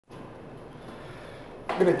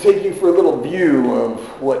going to take you for a little view of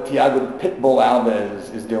what Thiago Pitbuill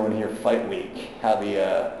Alves is doing here Fight Week. How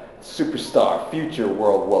the superstar, future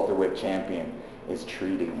world welterweight champion is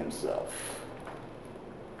treating himself.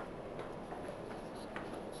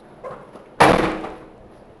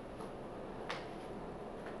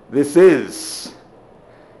 This is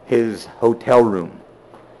his hotel room.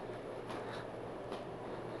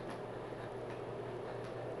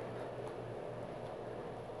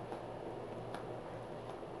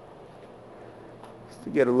 Just to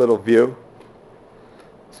get a little view,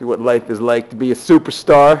 see what life is like to be a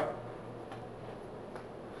superstar.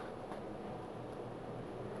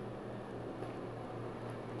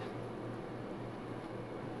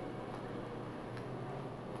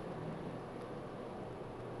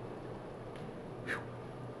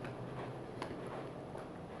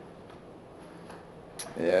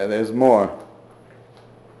 Yeah, there's more.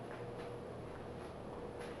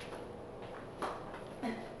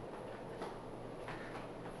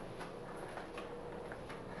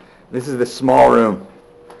 This is the small room.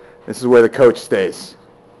 This is where the coach stays.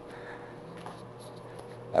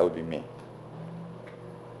 That would be me.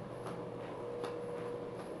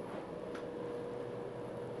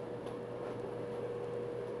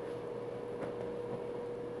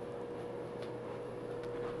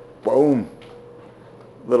 Boom.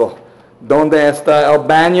 Little, ¿Dónde está el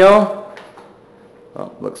baño?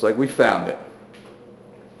 Oh, looks like we found it.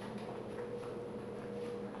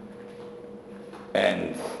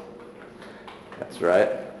 And that's right.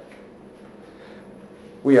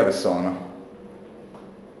 We have a sauna.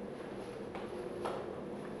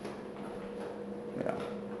 Yeah.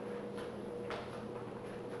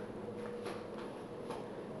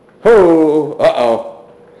 Oh, uh-oh.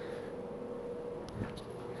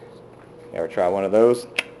 You ever try one of those?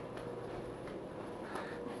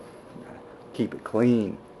 Keep it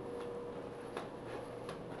clean.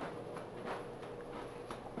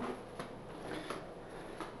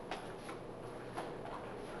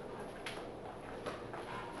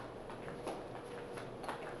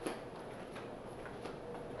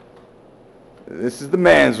 This is the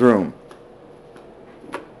man's room.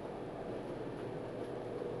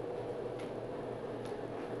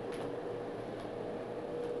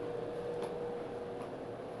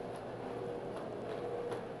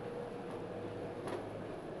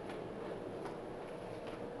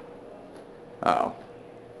 Oh.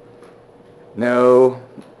 No,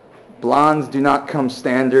 blondes do not come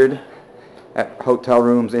standard at hotel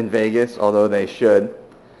rooms in Vegas, although they should.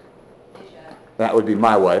 That would be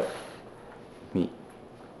my wife. Me.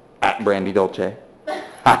 At Brandy Dolce.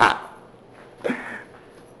 Haha.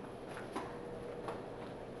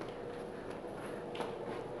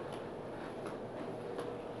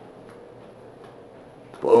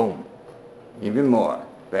 Boom. Even more.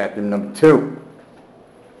 Bathroom number 2.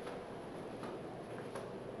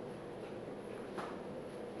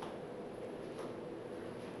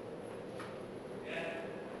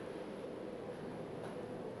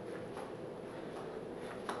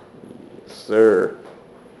 Sir.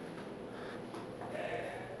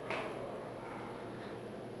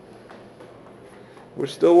 We're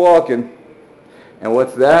still walking. And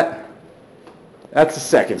what's that? That's the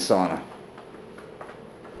second sauna.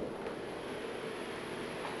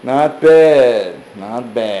 Not bad.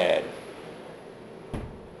 Not bad.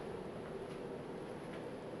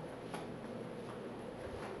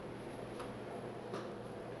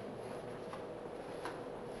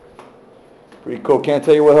 Pretty cool. Can't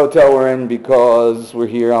tell you what hotel we're in because we're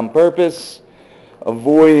here on purpose,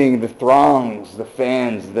 avoiding the throngs, the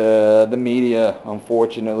fans, the media,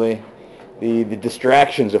 unfortunately, the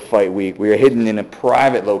distractions of Fight Week. We are hidden in a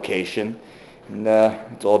private location, and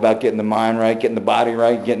it's all about getting the mind right, getting the body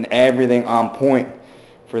right, getting everything on point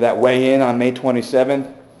for that weigh-in on May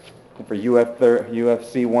 27th, and for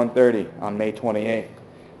UFC 130 on May 28th.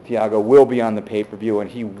 Thiago will be on the pay-per-view, and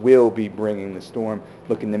he will be bringing the storm,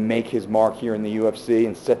 looking to make his mark here in the UFC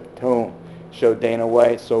and set the tone. Show Dana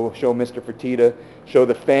White, show Mr. Fertitta, show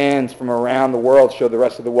the fans from around the world, show the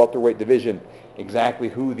rest of the welterweight division exactly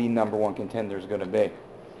who the #1 contender is going to be.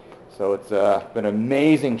 So it's been an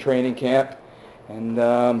amazing training camp, and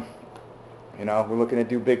you know, we're looking to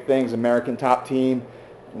do big things. American top team,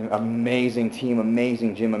 amazing team,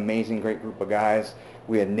 amazing gym, amazing great group of guys.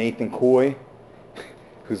 We had Nathan Coy,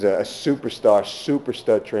 who's a superstar, super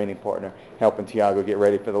stud training partner, helping Thiago get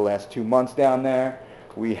ready for the last 2 months down there.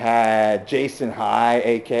 We had Jason High,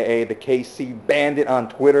 a.k.a. the KC Bandit on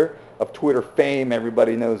Twitter, of Twitter fame.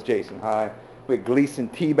 Everybody knows Jason High. We had Gleason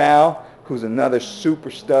Tebow, who's another super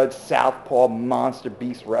stud, southpaw, monster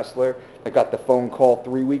beast wrestler that got the phone call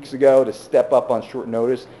 3 weeks ago to step up on short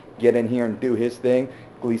notice, get in here and do his thing.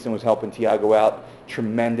 Gleason was helping Thiago out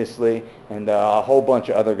tremendously, and a whole bunch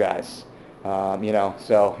of other guys.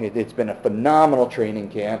 So it's been a phenomenal training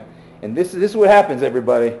camp. And this is what happens,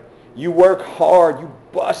 everybody. You work hard. You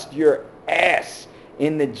bust your ass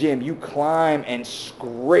in the gym. You climb and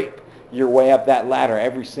scrape your way up that ladder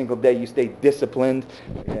every single day. You stay disciplined.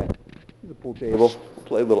 Yeah, the pool table.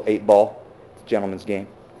 Play a little 8-ball. It's a gentleman's game.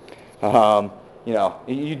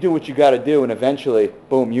 You do what you got to do, and eventually,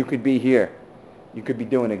 boom, you could be here. You could be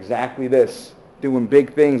doing exactly this, doing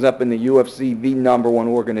big things up in the UFC, the #1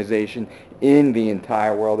 organization in the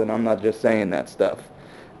entire world, and I'm not just saying that stuff.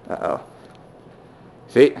 Uh-oh.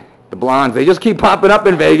 See? The blondes, they just keep popping up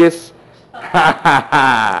in Vegas.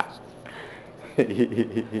 I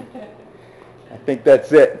think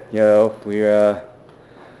that's it.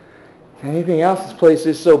 Anything else? This place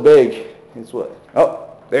is so big. It's what? Oh,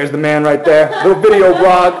 there's the man right there. Little video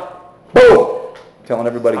vlog. Boom! Telling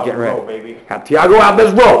everybody, get ready. Roll, baby. Thiago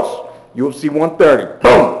Alves rolls. UFC 130.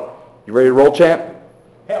 Boom! You ready to roll, champ?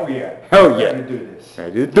 Hell yeah. Hell yeah. Ready to do this.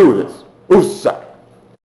 Ready to do this. Usa.